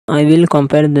I will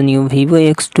compare the new Vivo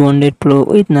X200 Pro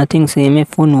with nothing CMF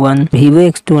Phone 1. Vivo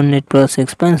X200 Pro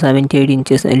 6.78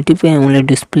 inches LTP AMOLED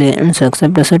display and success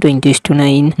ratio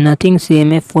 20:9. Nothing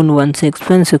CMF Phone 1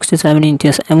 6.67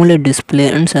 inches AMOLED display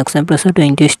and success ratio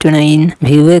 20:9.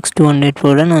 Vivo X200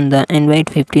 Pro run on the Android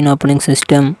 15 operating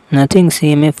system. Nothing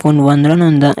CMF Phone 1 run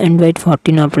on the Android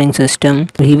 14 operating system.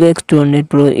 Vivo X200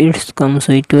 Pro it comes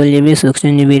with 12GB,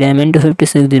 16GB RAM and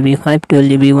 256GB,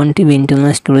 512GB, 1TB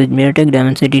internal storage, MediaTek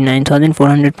Dimensity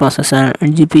 9400 processor,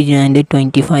 8GB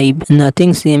G925.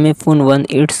 Nothing CMF Phone 1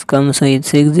 it comes with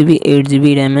 6GB,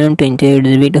 8GB RAM and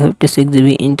 28GB,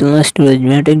 256GB internal storage,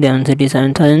 MediaTek Dimensity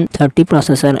 7030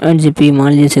 processor, 8GB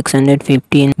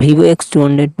G615. Vivo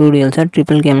X200 Pro real set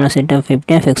triple camera setup,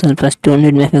 50MP plus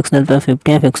 200MP plus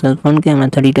 50MP front camera,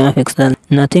 32MP.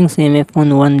 Nothing CMF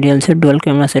Phone 1 real set dual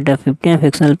camera setup,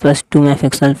 50MP plus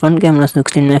 2MP front camera,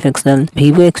 16MP.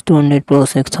 Vivo X200 Pro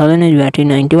 6000 mAh battery,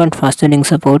 90W fast charging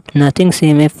support. Nothing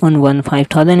CMF Phone 1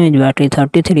 5000 mAh battery,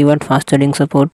 33W fast charging support.